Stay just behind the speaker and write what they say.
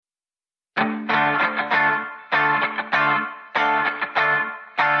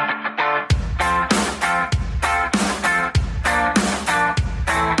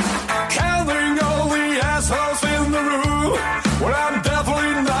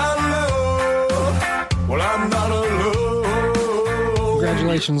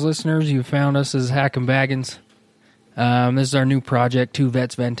Congratulations, listeners. You found us as Hack and Baggins. This is our new project, Two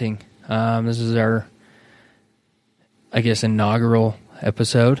Vets Venting. This is our, I guess, inaugural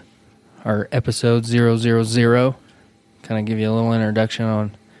episode, our episode 000. Kind of give you a little introduction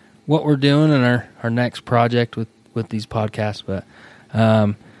on what we're doing and our next project with these podcasts. But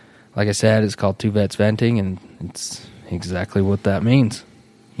like I said, it's called Two Vets Venting, and it's exactly what that means.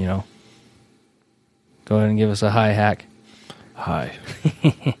 You know, go ahead and give us a hi, Hack. Hi.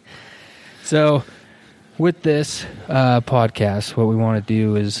 So, with this podcast, what we want to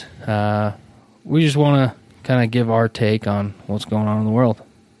do is we just want to kind of give our take on what's going on in the world,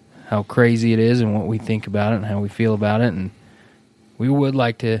 how crazy it is, and what we think about it, and how we feel about it. And we would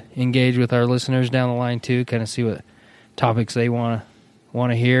like to engage with our listeners down the line too, kind of see what topics they want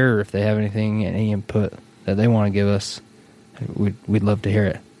to hear, or if they have any input that they want to give us. We'd love to hear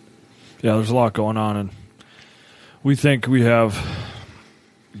it. Yeah, there's a lot going on, and we think we have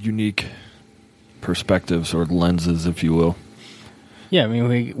unique perspectives or lenses, if you will. Yeah, I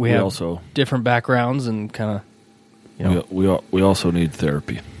mean, we have also different backgrounds and kind of, you know. We also need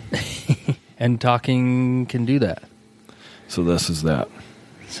therapy. And talking can do that. So this is that.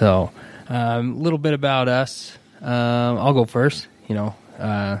 So, a little bit about us. I'll go first. You know,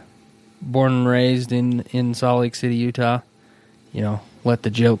 born and raised in Salt Lake City, Utah. You know, let the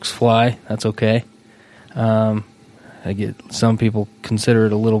jokes fly. That's okay. I get some people consider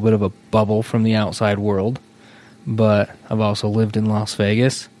it a little bit of a bubble from the outside world, but I've also lived in Las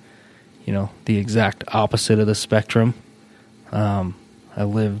Vegas, you know, the exact opposite of the spectrum. I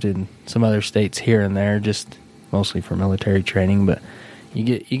lived in some other states here and there, just mostly for military training, but you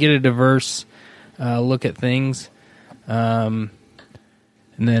get a diverse look at things. And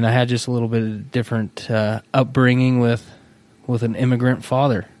then I had just a little bit of different upbringing with an immigrant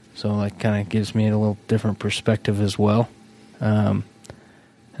father. So that kind of gives me a little different perspective as well. And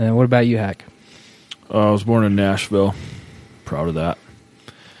what about you, Hack? I was born in Nashville. Proud of that.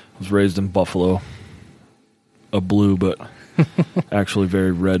 I was raised in Buffalo. A blue, but actually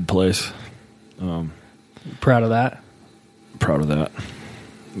very red place. Proud of that? Proud of that.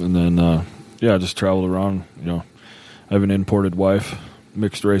 And then, I just traveled around. You know, I have an imported wife,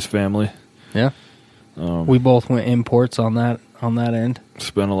 mixed race family. Yeah. We both went imports on that end.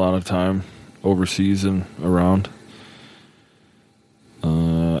 Spent a lot of time overseas and around.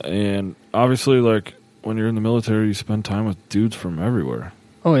 And obviously, like, when you're in the military, you spend time with dudes from everywhere.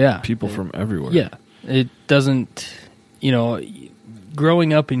 Oh, yeah. People from everywhere. Yeah. It doesn't, you know,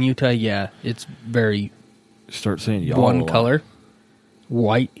 growing up in Utah, yeah, it's very Start saying y'all one color.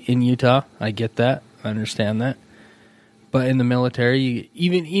 White in Utah. I get that. I understand that. But in the military,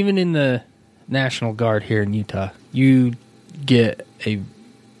 even in the National Guard here in Utah, you get a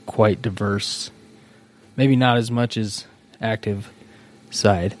quite diverse, maybe not as much as active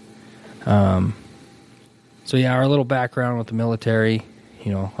side. So yeah, our little background with the military,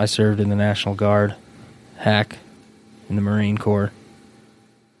 you know, I served in the National Guard, Hack in the Marine Corps.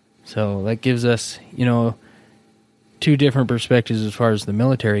 So that gives us, you know, two different perspectives as far as the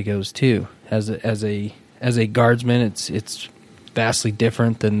military goes too. As a guardsman, it's vastly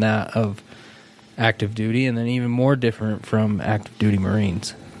different than that of active duty, and then even more different from active duty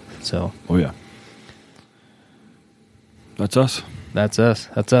Marines. So, oh yeah, that's us. That's us.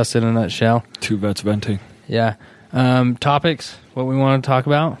 That's us in a nutshell. Two Vets Venting. Yeah. Topics. What we want to talk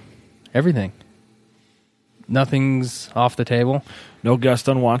about. Everything. Nothing's off the table. No guest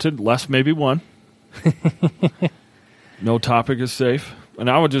unwanted. Less maybe one. No topic is safe. And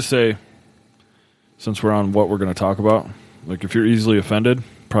I would just say, since we're on what we're going to talk about, like if you're easily offended,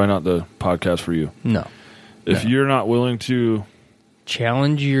 probably not the podcast for you. No. If you're not willing to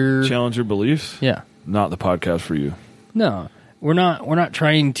challenge your beliefs, yeah, not the podcast for you. No. We're not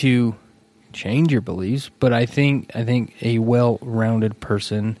trying to change your beliefs, but I think a well-rounded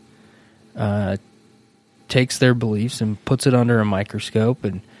person takes their beliefs and puts it under a microscope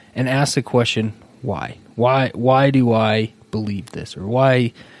and asks the question, why? Why do I believe this? Or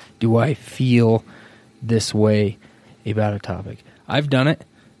why do I feel this way about a topic? I've done it.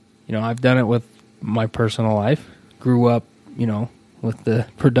 You know, I've done it with my personal life. Grew up, you know, with the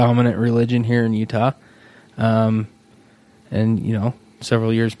predominant religion here in Utah. And, you know,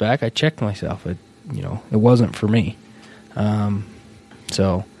 several years back, I checked myself. It wasn't for me.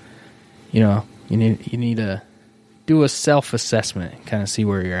 So, you know, you need to do a self-assessment, kind of see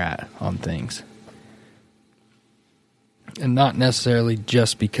where you're at on things. And not necessarily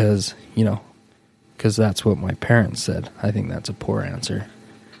just because, you know, because that's what my parents said. I think that's a poor answer.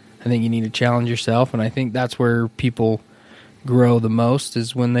 I think you need to challenge yourself, and I think that's where people grow the most,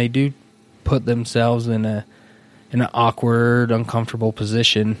 is when they do put themselves in in an awkward, uncomfortable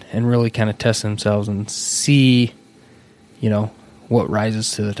position and really kind of test themselves and see, what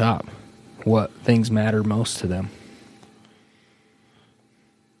rises to the top, what things matter most to them.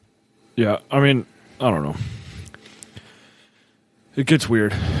 Yeah, I mean, I don't know. It gets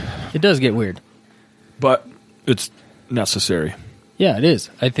weird. It does get weird. But it's necessary. Yeah, it is.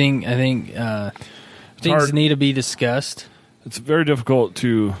 I think things hard. need to be discussed. It's very difficult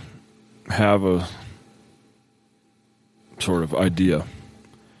to have a sort of idea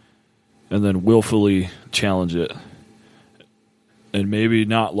and then willfully challenge it, and maybe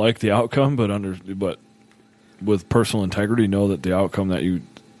not like the outcome, but with personal integrity know that the outcome that you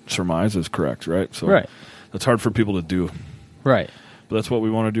surmise is correct, right? So Right. that's hard for people to do. Right. But that's what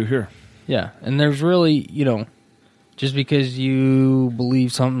we want to do here. Yeah, and there's really, just because you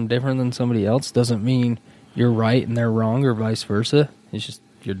believe something different than somebody else doesn't mean you're right and they're wrong, or vice versa. It's just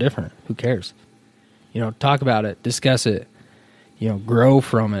you're different. Who cares? Talk about it, discuss it, grow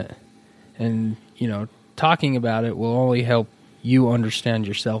from it. And, talking about it will only help you understand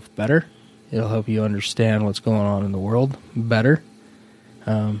yourself better. It'll help you understand what's going on in the world better.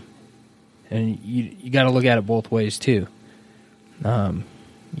 And you got to look at it both ways, too.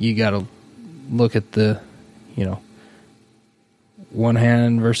 You got to look at the, one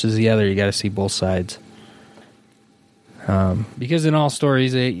hand versus the other. You got to see both sides. Because in all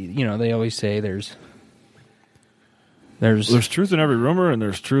stories, they always say there's truth in every rumor, and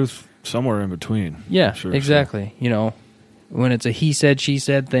there's truth somewhere in between. Yeah, sure, exactly. So. When it's a he said, she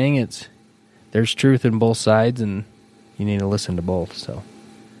said thing, there's truth in both sides, and you need to listen to both. So,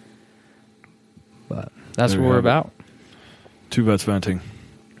 but that's what we're about. Two Vets Venting.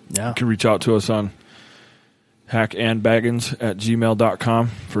 Yeah. You can reach out to us on hackandbaggins@gmail.com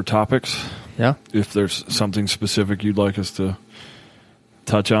for topics. Yeah. If there's something specific you'd like us to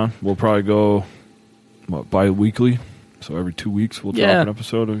touch on, we'll probably go bi-weekly. So every 2 weeks we'll drop an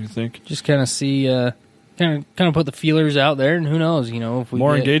episode, if you think. Just kind of see, kind of put the feelers out there, and who knows, if we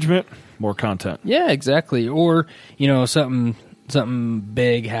more engagement, more content. Yeah, exactly. Or something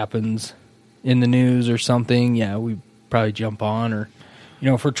big happens in the news or something. Yeah, we probably jump on, or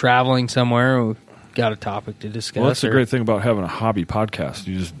if we're traveling somewhere, we've got a topic to discuss. Well, that's the great thing about having a hobby podcast.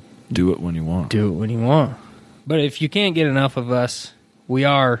 You just do it when you want. Do it when you want. But if you can't get enough of us, we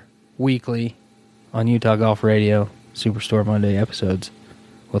are weekly on Utah Golf Radio, Superstore Monday episodes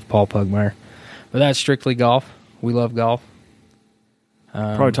with Paul Pugmire. But that's strictly golf. We love golf.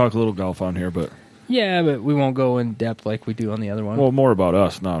 Probably talk a little golf on here, but... Yeah, but we won't go in depth like we do on the other one. Well, more about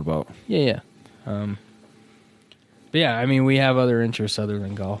us, not about... Yeah. But yeah, I mean, we have other interests other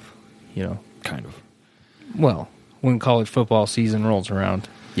than golf, Kind of. Well, when college football season rolls around,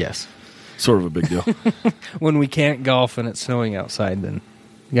 yes. Sort of a big deal. When we can't golf and it's snowing outside, then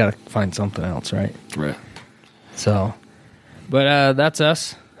you got to find something else, right? Right. So, but that's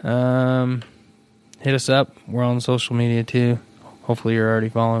us. Hit us up. We're on social media too. Hopefully you're already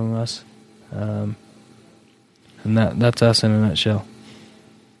following us. And that's us in a nutshell.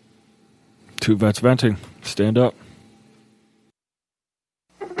 Two Vets Venting. Stand up.